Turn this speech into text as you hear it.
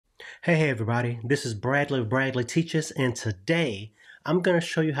Hey everybody, this is Bradley of Bradley Teaches, and today I'm going to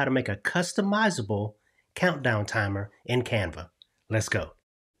show you how to make a customizable countdown timer in Canva. Let's go.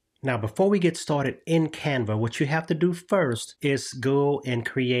 Now before we get started in Canva, what you have to do first is go and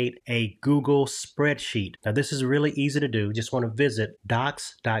create a Google spreadsheet. Now this is really easy to do. Just want to visit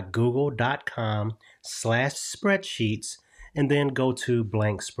docs.google.com/spreadsheets and then go to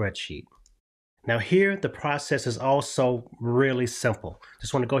blank spreadsheet. Now here, the process is also really simple.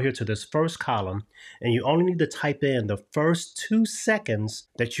 Just want to go here to this first column, and you only need to type in the first 2 seconds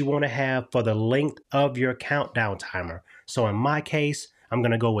that you want to have for the length of your countdown timer. So in my case, I'm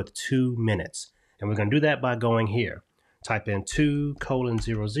going to go with 2 minutes. And we're going to do that by going here. Type in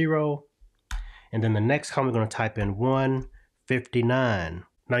 2:00, and then the next column, we're going to type in 1:59.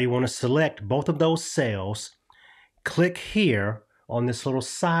 Now you want to select both of those cells, click here on this little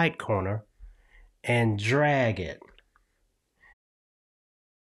side corner, and drag it.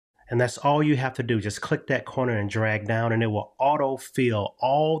 And that's all you have to do. Just click that corner and drag down, and it will auto-fill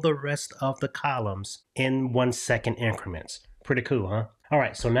all the rest of the columns in 1 second increments. Pretty cool, huh? All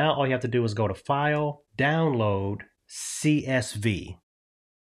right, so now all you have to do is go to File, Download, CSV.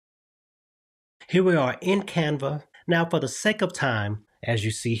 Here we are in Canva. Now for the sake of time, as you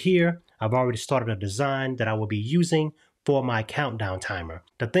see here, I've already started a design that I will be using for my countdown timer.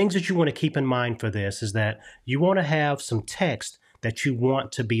 The things that you want to keep in mind for this is that you want to have some text that you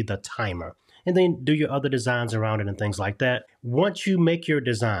want to be the timer, and then do your other designs around it and things like that. Once you make your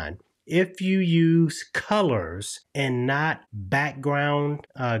design, if you use colors and not background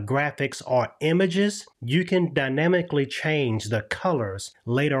graphics or images, you can dynamically change the colors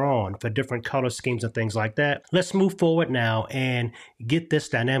later on for different color schemes and things like that. Let's move forward now and get this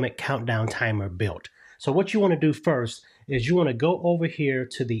dynamic countdown timer built. So what you want to do first is you want to go over here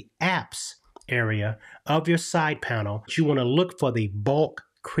to the apps area of your side panel. You want to look for the bulk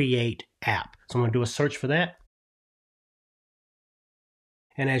create app. So I'm going to do a search for that.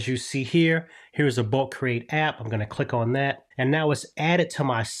 And as you see here, here's a bulk create app. I'm going to click on that. And now it's added to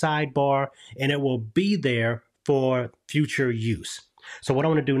my sidebar, and it will be there for future use. So what I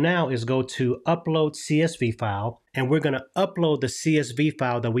want to do now is go to upload CSV file, and we're going to upload the CSV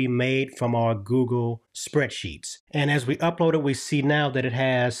file that we made from our Google spreadsheets. And as we upload it, we see now that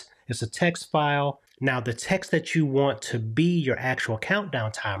it's a text file. Now the text that you want to be your actual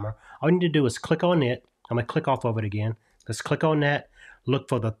countdown timer, all you need to do is click on it. I'm going to click off of it again. Let's click on that. Look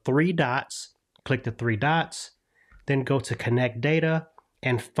for the 3 dots, click the 3 dots, then go to connect data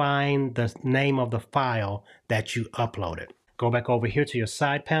and find the name of the file that you uploaded. Go back over here to your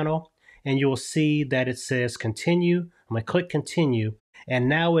side panel, and you'll see that it says continue. I'm going to click continue, and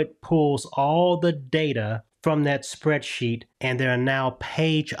now it pulls all the data from that spreadsheet, and there are now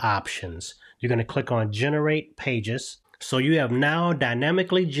page options. You're going to click on generate pages. So you have now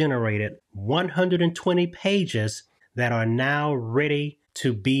dynamically generated 120 pages that are now ready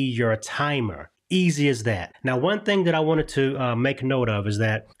to be your timer. Easy as that. Now, one thing that I wanted to make note of is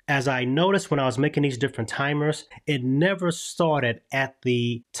that as I noticed when I was making these different timers, it never started at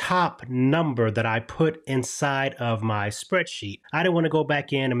the top number that I put inside of my spreadsheet. I didn't want to go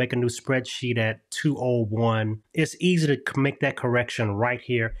back in and make a new spreadsheet at 201. It's easy to make that correction right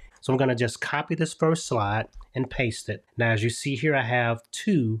here. So I'm going to just copy this first slide and paste it. Now, as you see here, I have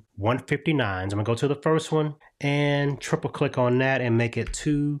 2 159s. I'm going to go to the first one and triple click on that and make it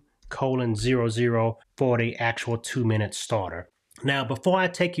 2:00 for the actual 2-minute starter. Now, before I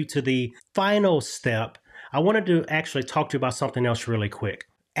take you to the final step, I wanted to actually talk to you about something else really quick.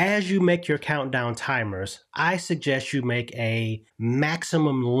 As you make your countdown timers, I suggest you make a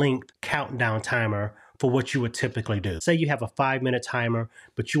maximum length countdown timer for what you would typically do. Say you have a 5-minute timer,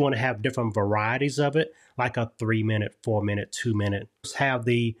 but you want to have different varieties of it, like a 3-minute, 4-minute, 2-minute. Just have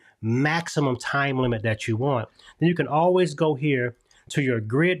the maximum time limit that you want. Then you can always go here to your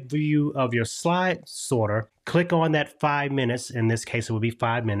grid view of your slide sorter, click on that 5 minutes. In this case, it would be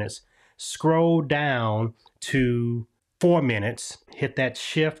 5 minutes. Scroll down to 4 minutes, hit that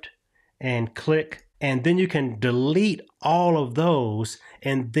shift and click, and then you can delete all of those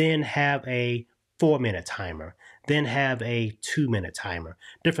and then have a 4-minute timer, then have a 2-minute timer,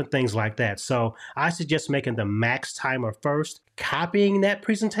 different things like that. So I suggest making the max timer first, copying that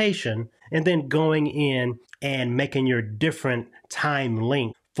presentation, and then going in and making your different time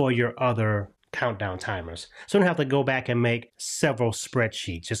length for your other countdown timers. So you don't have to go back and make several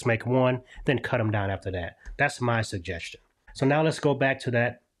spreadsheets. Just make one, then cut them down after that. That's my suggestion. So now let's go back to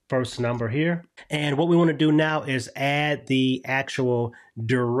that first number here. And what we want to do now is add the actual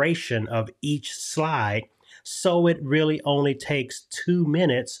duration of each slide, so it really only takes 2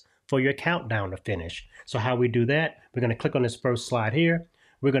 minutes for your countdown to finish. So how we do that, we're going to click on this first slide here.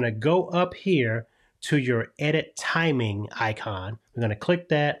 we're going to go up here to your edit timing icon. We're going to click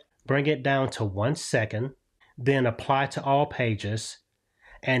that, bring it down to 1 second, then apply to all pages.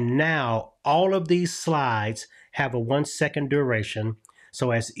 And now all of these slides have a 1 second duration.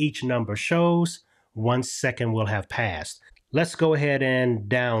 So as each number shows, 1 second will have passed. Let's go ahead and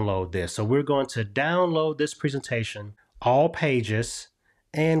download this. So we're going to download this presentation, all pages,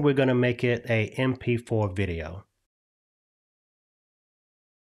 and we're going to make it a MP4 video.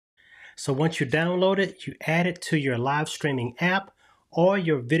 So once you download it, you add it to your live streaming app or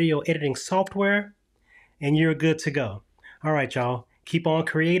your video editing software, and you're good to go. All right, y'all, keep on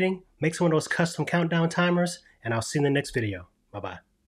creating, make some of those custom countdown timers, and I'll see you in the next video. Bye-bye.